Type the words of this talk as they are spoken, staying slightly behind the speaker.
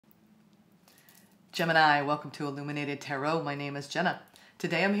Gemini, welcome to Illuminated Tarot. My name is Jenna.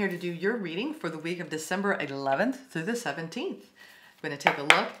 Today I'm here to do your reading for the week of December 11th through the 17th. I'm going to take a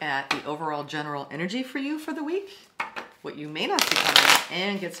look at the overall general energy for you for the week, what you may not see coming,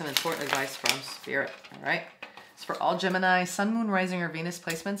 and get some important advice from Spirit. All right? It's for all Gemini, Sun, Moon, Rising, or Venus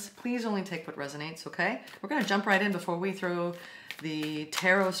placements. Please only take what resonates, okay? We're going to jump right in before we throw the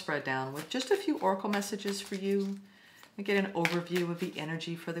tarot spread down with just a few oracle messages for you. We get an overview of the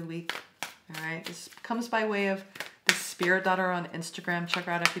energy for the week. All right, this comes by way of the Spirit Daughter on Instagram. Check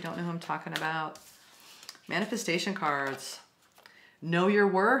her out if you don't know who I'm talking about. Manifestation cards. Know your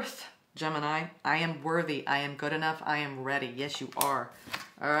worth, Gemini. I am worthy. I am good enough. I am ready. Yes, you are.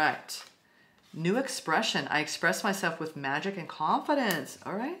 All right. New expression. I express myself with magic and confidence.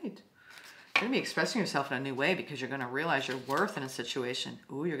 All right. You're going to be expressing yourself in a new way because you're going to realize your worth in a situation.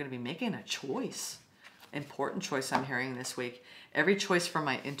 Ooh, you're going to be making a choice. Important choice I'm hearing this week. Every choice from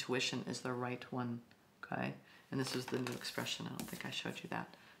my intuition is the right one, okay? And this is the new expression. I don't think I showed you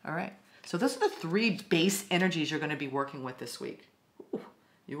that. All right. So those are the three base energies you're going to be working with this week. Ooh,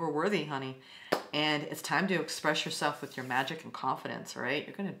 you were worthy, honey. And it's time to express yourself with your magic and confidence, all right?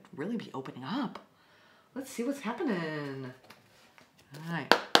 You're going to really be opening up. Let's see what's happening. All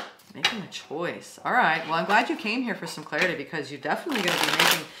right. Making a choice. All right. Well, I'm glad you came here for some clarity because you're definitely going to be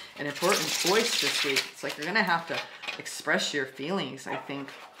making an important choice this week. It's like you're going to have to express your feelings, I think,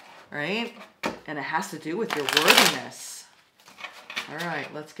 right? And it has to do with your worthiness. All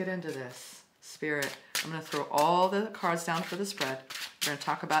right. Let's get into this. Spirit, I'm going to throw all the cards down for the spread. We're going to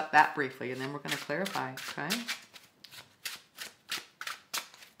talk about that briefly, and then we're going to clarify, okay?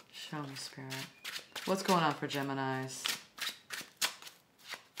 Show me, Spirit. What's going on for Geminis?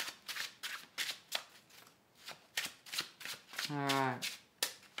 All right,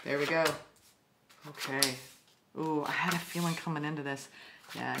 there we go. Okay. Ooh, I had a feeling coming into this.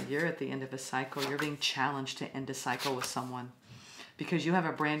 Yeah, you're at the end of a cycle. You're being challenged to end a cycle with someone because you have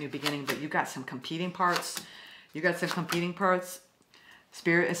a brand new beginning, but you got some competing parts. You got some competing parts.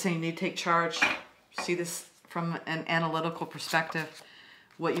 Spirit is saying you need to take charge. See this from an analytical perspective.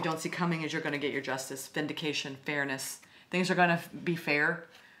 What you don't see coming is you're going to get your justice, vindication, fairness. Things are going to be fair,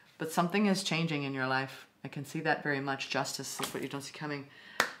 but something is changing in your life. I can see that very much. Justice is what you don't see coming.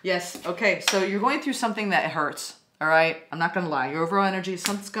 Yes. Okay. So you're going through something that hurts. All right. I'm not going to lie. Your overall energy,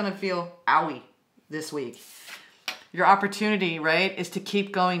 something's going to feel owie this week. Your opportunity, right, is to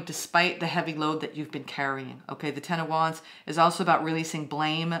keep going despite the heavy load that you've been carrying. Okay. The Ten of Wands is also about releasing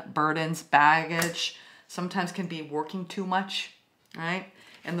blame, burdens, baggage. Sometimes can be working too much. Right.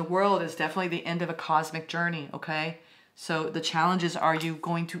 And the world is definitely the end of a cosmic journey. Okay. So the challenges, are you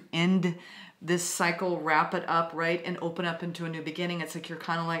going to end this cycle, wrap it up, right, and open up into a new beginning? It's like you're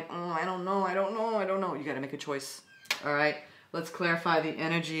kind of like, oh, I don't know. You got to make a choice. All right, let's clarify the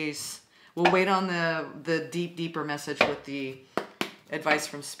energies. We'll wait on the deeper message with the advice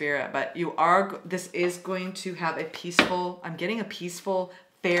from Spirit, but this is going to have a peaceful, I'm getting a peaceful,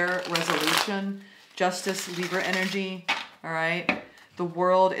 fair resolution. Justice, Libra energy, all right? The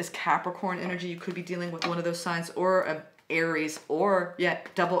world is Capricorn energy. You could be dealing with one of those signs, or a Aries, or, yeah,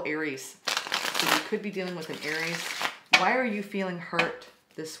 double Aries. So you could be dealing with an Aries. Why are you feeling hurt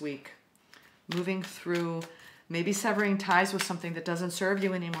this week? Moving through, maybe severing ties with something that doesn't serve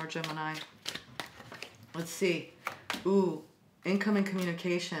you anymore, Gemini. Let's see. Ooh, incoming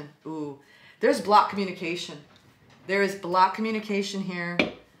communication. Ooh, there's blocked communication. There is blocked communication here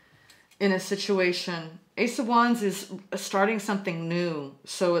in a situation. Ace of Wands is starting something new.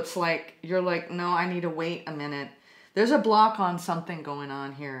 So it's like, you're like, no, I need to wait a minute. There's a block on something going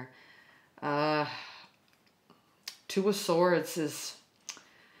on here. Two of Swords is,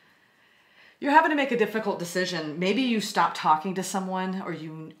 you're having to make a difficult decision. Maybe you stop talking to someone, or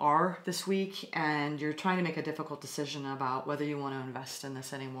you are this week, and you're trying to make a difficult decision about whether you want to invest in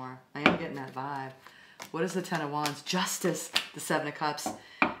this anymore. I am getting that vibe. What is the Ten of Wands? Justice, the Seven of Cups,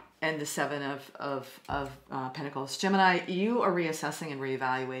 and the Seven of Pentacles. Gemini, you are reassessing and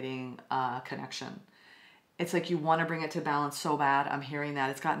reevaluating connection. It's like you want to bring it to balance so bad. I'm hearing that.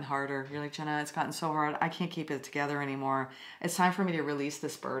 It's gotten harder. You're like, Jenna, it's gotten so hard. I can't keep it together anymore. It's time for me to release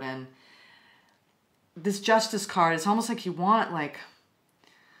this burden. This Justice card, it's almost like you want, like,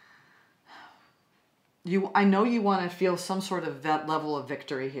 I know you want to feel some sort of that level of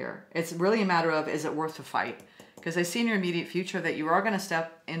victory here. It's really a matter of, is it worth the fight? Because I see in your immediate future that you are going to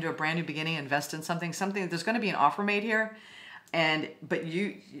step into a brand new beginning, invest in something, there's going to be an offer made here. But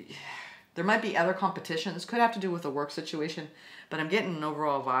there might be other competition. This could have to do with a work situation, but I'm getting an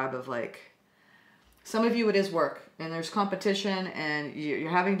overall vibe of like, some of you it is work and there's competition and you're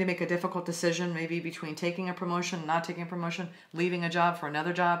having to make a difficult decision maybe between taking a promotion, not taking a promotion, leaving a job for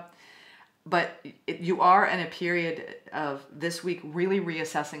another job. but you are in a period of this week really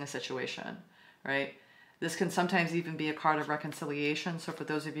reassessing a situation, right? This can sometimes even be a card of reconciliation. So for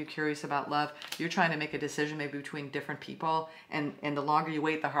those of you curious about love, you're trying to make a decision maybe between different people, and the longer you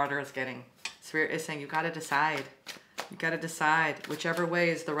wait, the harder it's getting. Spirit is saying you got to decide. You got to decide whichever way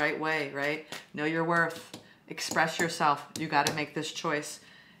is the right way, right? Know your worth. Express yourself. You got to make this choice.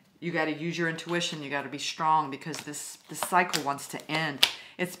 You got to use your intuition. You got to be strong, because this cycle wants to end.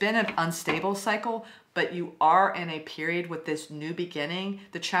 It's been an unstable cycle, but you are in a period with this new beginning.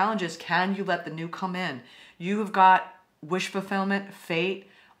 The challenge is, can you let the new come in? You have got wish fulfillment, fate,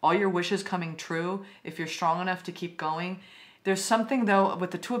 all your wishes coming true if you're strong enough to keep going. There's something, though,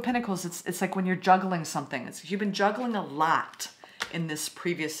 with the Two of Pentacles, it's like when you're juggling something. You've been juggling a lot in this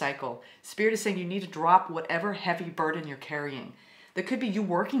previous cycle. Spirit is saying you need to drop whatever heavy burden you're carrying. There could be you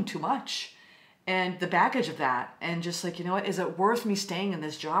working too much and the baggage of that, and just like, you know what, is it worth me staying in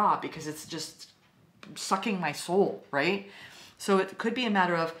this job because it's just sucking my soul, right? So it could be a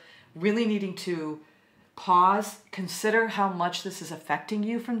matter of really needing to pause, consider how much this is affecting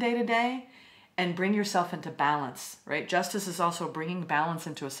you from day to day, and bring yourself into balance, right? Justice is also bringing balance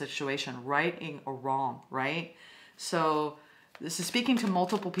into a situation, right or wrong, right? So this is speaking to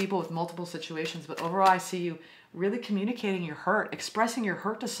multiple people with multiple situations, but overall I see you really communicating your hurt, expressing your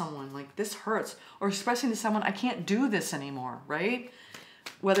hurt to someone, like this hurts, or expressing to someone, I can't do this anymore, right?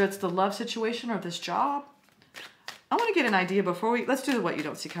 Whether it's the love situation or this job. I want to get an idea before let's do the what you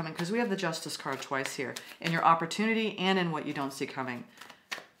don't see coming, because we have the Justice card twice here, in your opportunity and in what you don't see coming.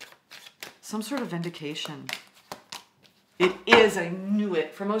 Some sort of vindication. It is, I knew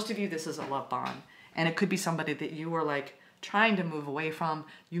it. For most of you, this is a love bond, and it could be somebody that you were like trying to move away from.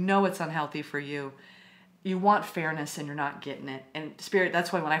 You know it's unhealthy for you. You want fairness and you're not getting it. And Spirit,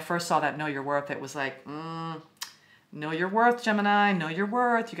 that's why when I first saw that know your worth, it was like, know your worth, Gemini, know your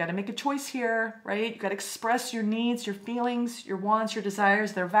worth. You got to make a choice here, right? You got to express your needs, your feelings, your wants, your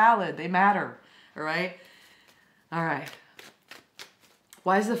desires. They're valid. They matter, all right? All right.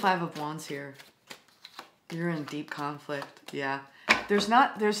 Why is the Five of Wands here? You're in deep conflict. Yeah. There's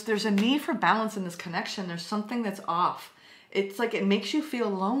a need for balance in this connection. There's something that's off. It's like it makes you feel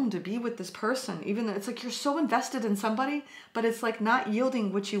alone to be with this person, even though it's like you're so invested in somebody, but it's like not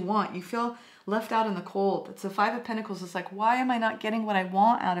yielding what you want. You feel left out in the cold. It's the Five of Pentacles. It's like, why am I not getting what I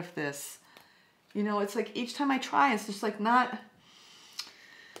want out of this? You know, it's like each time I try, it's just like not...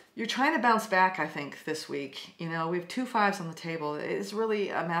 You're trying to bounce back, I think, this week. You know, we have 2 5s on the table. It's really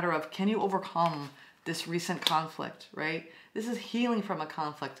a matter of, can you overcome this recent conflict, right? This is healing from a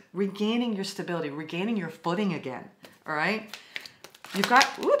conflict, regaining your stability, regaining your footing again, all right? You've got,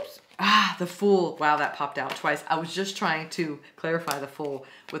 whoops, the Fool. Wow, that popped out twice. I was just trying to clarify the Fool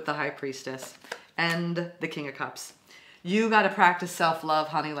with the High Priestess and the King of Cups. You got to practice self-love,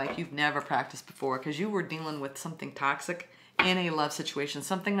 honey, like you've never practiced before, because you were dealing with something toxic in a love situation,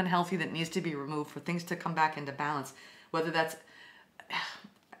 something unhealthy that needs to be removed for things to come back into balance. Whether that's,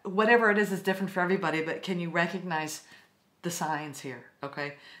 whatever it is different for everybody, but can you recognize the signs here,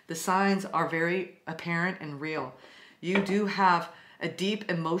 okay? The signs are very apparent and real. You do have a deep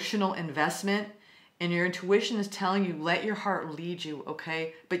emotional investment, and your intuition is telling you, let your heart lead you,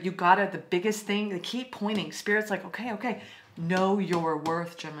 okay? But you gotta, the biggest thing, they keep pointing. Spirit's like, okay, know your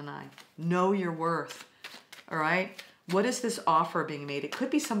worth, Gemini. Know your worth, all right? What is this offer being made? It could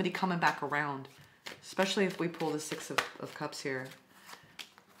be somebody coming back around, especially if we pull the Six of Cups here.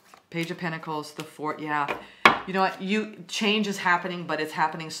 Page of Pentacles, the Four, yeah. You know what? Change is happening, but it's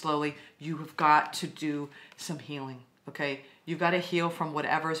happening slowly. You have got to do some healing, okay? You've got to heal from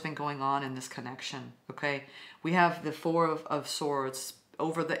whatever has been going on in this connection, okay? We have the Four of Swords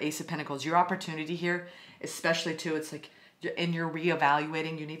over the Ace of Pentacles. Your opportunity here, especially too, it's like in your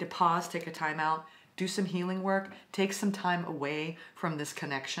reevaluating, you need to pause, take a time out, do some healing work, take some time away from this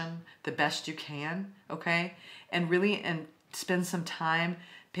connection the best you can, okay? And really, spend some time.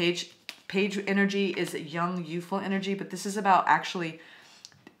 Page energy is young, youthful energy, but this is about actually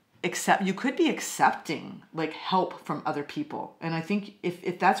you could be accepting like help from other people. And I think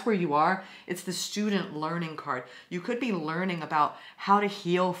if that's where you are, it's the student learning card. You could be learning about how to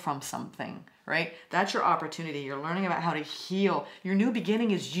heal from something, right? That's your opportunity. You're learning about how to heal. Your new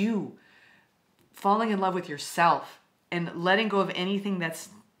beginning is you falling in love with yourself and letting go of anything that's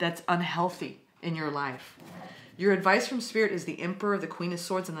unhealthy in your life. Your advice from Spirit is the Emperor, the Queen of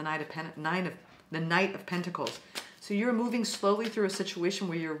Swords, and the Knight of Pentacles. So you're moving slowly through a situation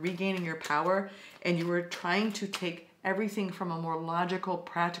where you're regaining your power, and you are trying to take everything from a more logical,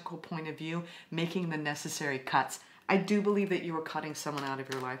 practical point of view, making the necessary cuts. I do believe that you are cutting someone out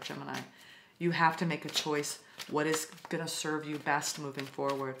of your life, Gemini. You have to make a choice. What is going to serve you best moving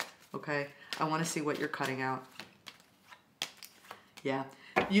forward, okay? I want to see what you're cutting out. Yeah.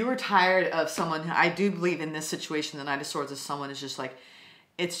 You were tired of someone. I do believe in this situation, the Knight of Swords, is someone is just like,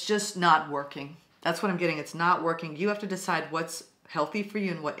 it's just not working. That's what I'm getting. It's not working. You have to decide what's healthy for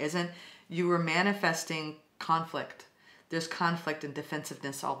you and what isn't. You were manifesting conflict. There's conflict and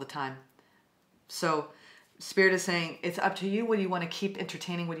defensiveness all the time. So Spirit is saying, it's up to you. What do you want to keep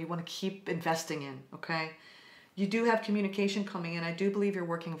entertaining? What do you want to keep investing in? Okay. You do have communication coming in. I do believe you're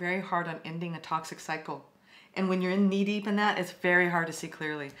working very hard on ending a toxic cycle. And when you're in knee deep in that, it's very hard to see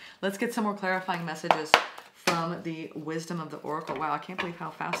clearly. Let's get some more clarifying messages from the wisdom of the Oracle. Wow, I can't believe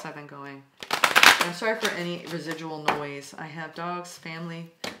how fast I've been going. I'm sorry for any residual noise. I have dogs,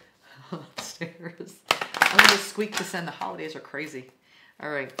 family upstairs. I'm going to squeak this in. The holidays are crazy.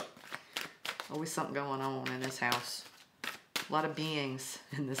 All right. Always something going on in this house. A lot of beings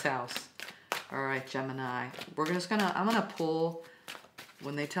in this house. All right, Gemini. I'm gonna pull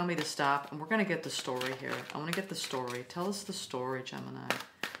when they tell me to stop, and we're gonna get the story here. I want to get the story. Tell us the story, Gemini.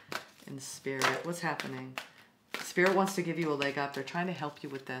 In Spirit, what's happening? Spirit wants to give you a leg up. They're trying to help you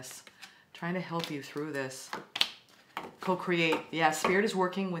with this. Trying to help you through this. Co-create. Yeah, Spirit is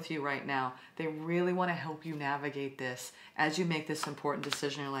working with you right now. They really want to help you navigate this as you make this important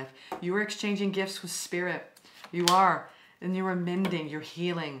decision in your life. You are exchanging gifts with Spirit. You are. And you are mending. You're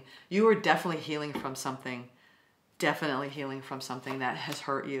healing. You are definitely healing from something. Definitely healing from something that has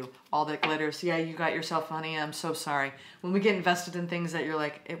hurt you. All that glitters. Yeah, you got yourself, honey. I'm so sorry. When we get invested in things that you're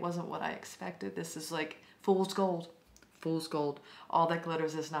like, it wasn't what I expected. This is like fool's gold. Fool's gold. All that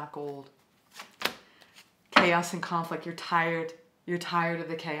glitters is not gold. Chaos and conflict. You're tired. You're tired of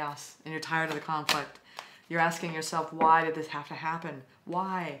the chaos and you're tired of the conflict. You're asking yourself, why did this have to happen?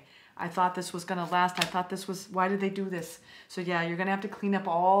 Why? I thought this was going to last. I thought this was, why did they do this? So yeah, you're going to have to clean up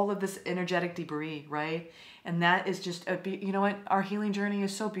all of this energetic debris, right? And that is just, you know what? Our healing journey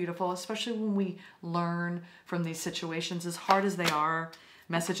is so beautiful, especially when we learn from these situations, as hard as they are.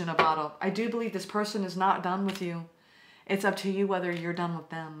 Message in a bottle. I do believe this person is not done with you. It's up to you whether you're done with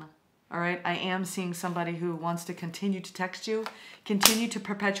them. All right, I am seeing somebody who wants to continue to text you, continue to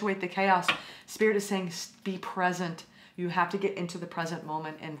perpetuate the chaos. Spirit is saying, be present. You have to get into the present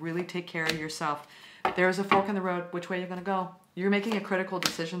moment and really take care of yourself. There's a fork in the road. Which way you're going to go? You're making a critical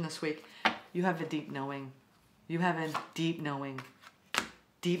decision this week. You have a deep knowing. You have a deep knowing.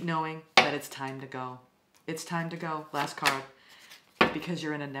 Deep knowing that it's time to go. It's time to go. Last card. Because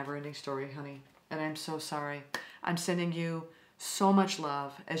you're in a never-ending story, honey. And I'm so sorry. I'm sending you so much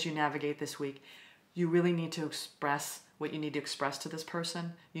love as you navigate this week. You really need to express what you need to express to this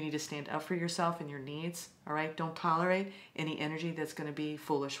person. You need to stand up for yourself and your needs, all right? Don't tolerate any energy that's going to be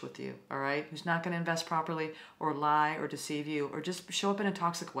foolish with you, all right? Who's not going to invest properly or lie or deceive you or just show up in a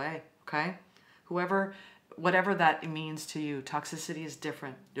toxic way, okay? Whatever that means to you, toxicity is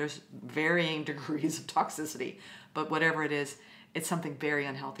different. There's varying degrees of toxicity, but whatever it is, it's something very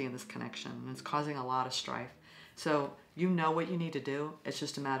unhealthy in this connection, and it's causing a lot of strife. So you know what you need to do. It's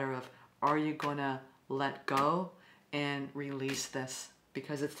just a matter of, are you going to let go and release this?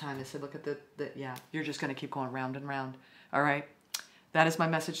 Because it's time to say, look at yeah, you're just going to keep going round and round. All right. That is my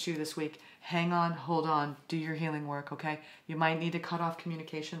message to you this week. Hang on, hold on, do your healing work, okay? You might need to cut off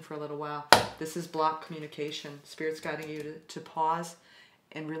communication for a little while. This is blocked communication. Spirit's guiding you to pause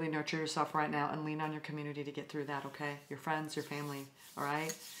and really nurture yourself right now and lean on your community to get through that, okay? Your friends, your family, all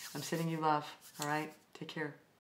right? I'm sending you love, all right? Take care.